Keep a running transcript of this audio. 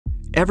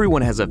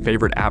Everyone has a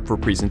favorite app for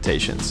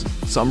presentations.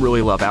 Some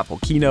really love Apple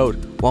Keynote,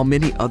 while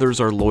many others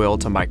are loyal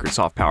to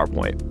Microsoft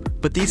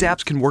PowerPoint. But these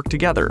apps can work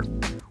together.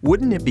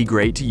 Wouldn't it be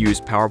great to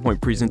use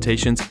PowerPoint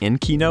presentations in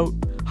Keynote?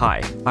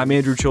 Hi, I'm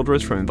Andrew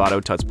Childress from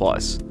Envato Tuts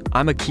Plus.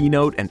 I'm a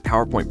Keynote and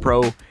PowerPoint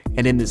Pro,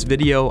 and in this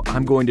video,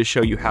 I'm going to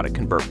show you how to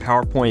convert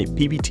PowerPoint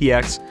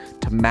PPTX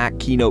to Mac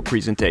Keynote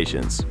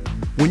presentations.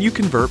 When you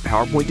convert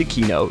PowerPoint to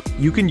Keynote,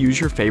 you can use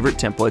your favorite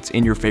templates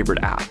in your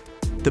favorite app.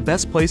 The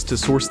best place to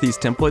source these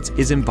templates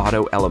is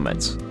Envato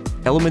Elements.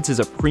 Elements is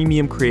a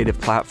premium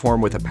creative platform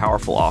with a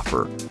powerful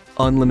offer: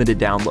 unlimited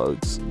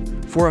downloads.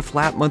 For a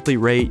flat monthly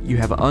rate, you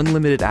have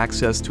unlimited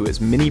access to as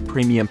many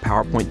premium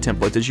PowerPoint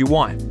templates as you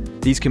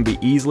want. These can be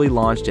easily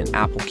launched in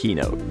Apple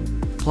Keynote.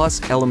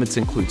 Plus, Elements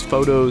includes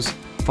photos,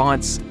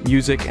 fonts,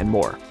 music, and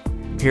more.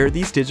 Pair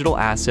these digital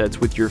assets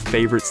with your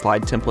favorite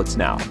slide templates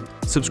now.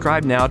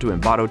 Subscribe now to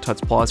Envato Tuts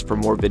Plus for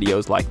more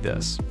videos like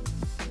this.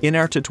 In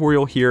our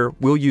tutorial here,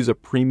 we'll use a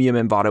premium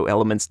Envato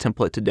Elements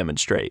template to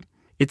demonstrate.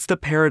 It's the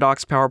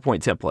Paradox PowerPoint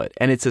template,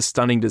 and it's a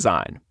stunning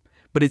design.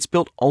 But it's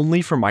built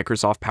only for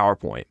Microsoft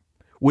PowerPoint.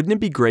 Wouldn't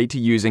it be great to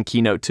use in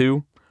Keynote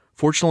too?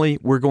 Fortunately,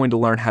 we're going to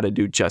learn how to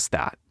do just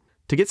that.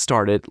 To get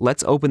started,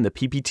 let's open the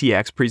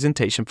PPTX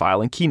presentation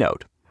file in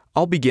Keynote.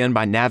 I'll begin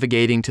by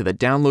navigating to the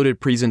downloaded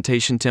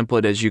presentation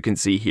template as you can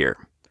see here.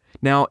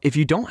 Now, if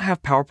you don't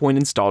have PowerPoint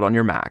installed on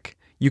your Mac,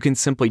 you can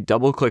simply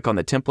double-click on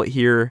the template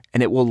here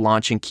and it will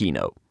launch in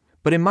Keynote.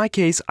 But in my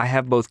case, I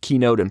have both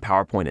Keynote and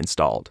PowerPoint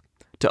installed.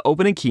 To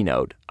open in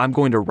Keynote, I'm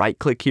going to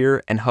right-click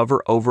here and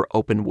hover over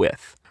Open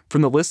With.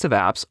 From the list of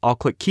apps, I'll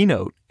click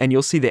Keynote and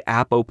you'll see the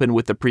app open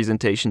with the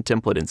presentation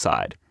template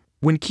inside.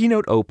 When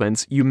Keynote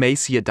opens, you may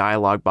see a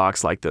dialog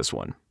box like this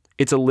one.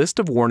 It's a list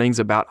of warnings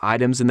about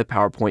items in the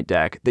PowerPoint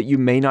deck that you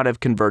may not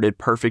have converted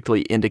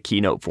perfectly into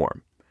Keynote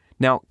form.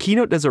 Now,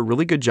 Keynote does a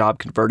really good job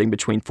converting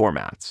between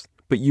formats,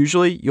 but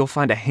usually you'll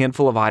find a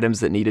handful of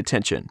items that need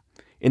attention.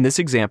 In this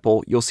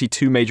example, you'll see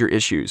two major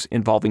issues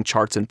involving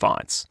charts and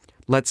fonts.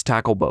 Let's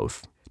tackle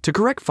both. To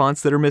correct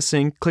fonts that are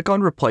missing, click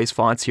on Replace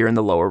Fonts here in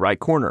the lower right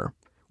corner.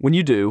 When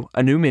you do,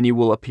 a new menu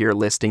will appear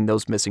listing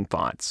those missing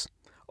fonts.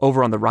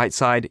 Over on the right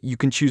side, you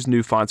can choose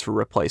new fonts for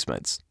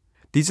replacements.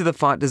 These are the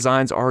font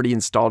designs already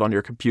installed on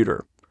your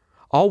computer.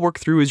 I'll work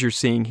through as you're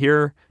seeing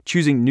here,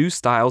 choosing new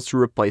styles to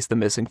replace the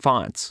missing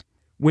fonts.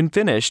 When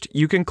finished,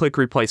 you can click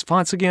Replace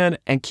Fonts again,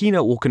 and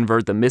Keynote will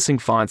convert the missing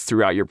fonts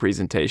throughout your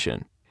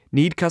presentation.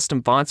 Need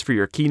custom fonts for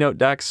your Keynote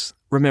decks?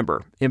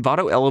 Remember,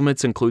 Envato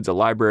Elements includes a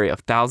library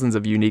of thousands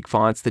of unique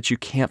fonts that you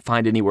can't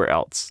find anywhere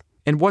else.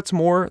 And what's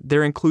more,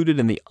 they're included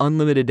in the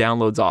unlimited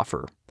downloads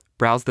offer.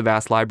 Browse the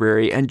vast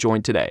library and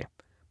join today.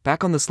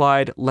 Back on the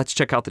slide, let's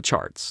check out the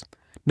charts.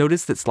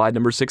 Notice that slide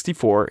number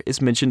 64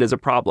 is mentioned as a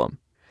problem.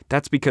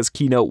 That's because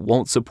Keynote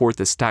won't support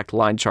the stacked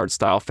line chart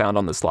style found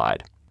on the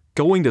slide.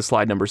 Going to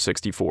slide number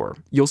 64,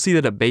 you'll see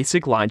that a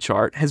basic line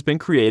chart has been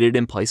created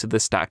in place of the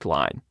stacked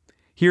line.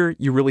 Here,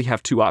 you really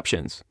have two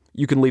options.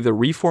 You can leave the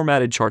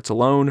reformatted charts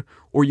alone,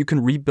 or you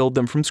can rebuild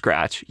them from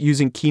scratch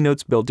using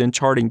Keynote's built-in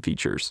charting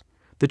features.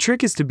 The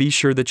trick is to be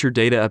sure that your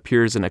data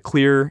appears in a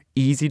clear,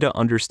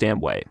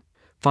 easy-to-understand way.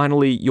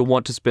 Finally, you'll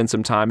want to spend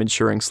some time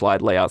ensuring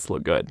slide layouts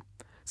look good.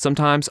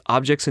 Sometimes,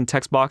 objects and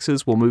text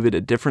boxes will move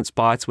at different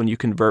spots when you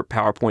convert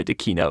PowerPoint to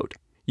Keynote.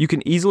 You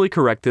can easily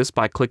correct this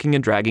by clicking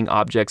and dragging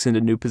objects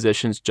into new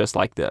positions just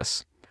like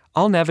this.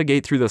 I'll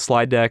navigate through the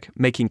slide deck,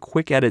 making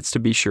quick edits to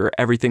be sure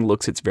everything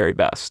looks its very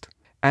best.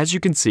 As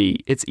you can see,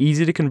 it's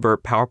easy to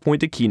convert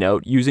PowerPoint to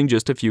Keynote using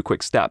just a few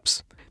quick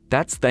steps.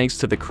 That's thanks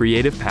to the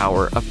creative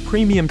power of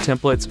premium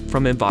templates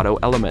from Envato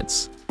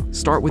Elements.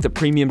 Start with a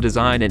premium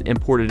design and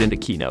import it into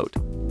Keynote.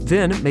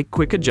 Then make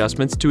quick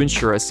adjustments to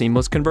ensure a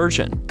seamless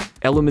conversion.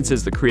 Elements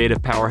is the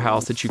creative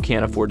powerhouse that you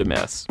can't afford to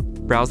miss.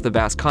 Browse the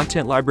vast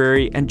content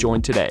library and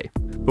join today.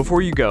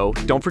 Before you go,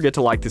 don't forget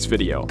to like this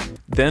video.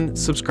 Then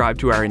subscribe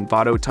to our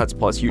Envato Tuts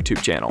Plus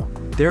YouTube channel.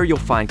 There you'll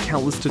find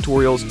countless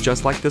tutorials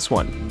just like this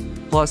one.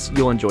 Plus,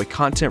 you'll enjoy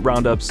content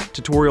roundups,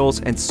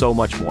 tutorials, and so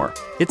much more.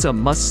 It's a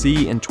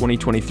must-see in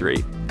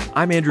 2023.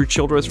 I'm Andrew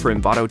Childress for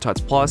Envato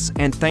Tuts Plus,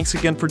 and thanks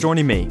again for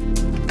joining me.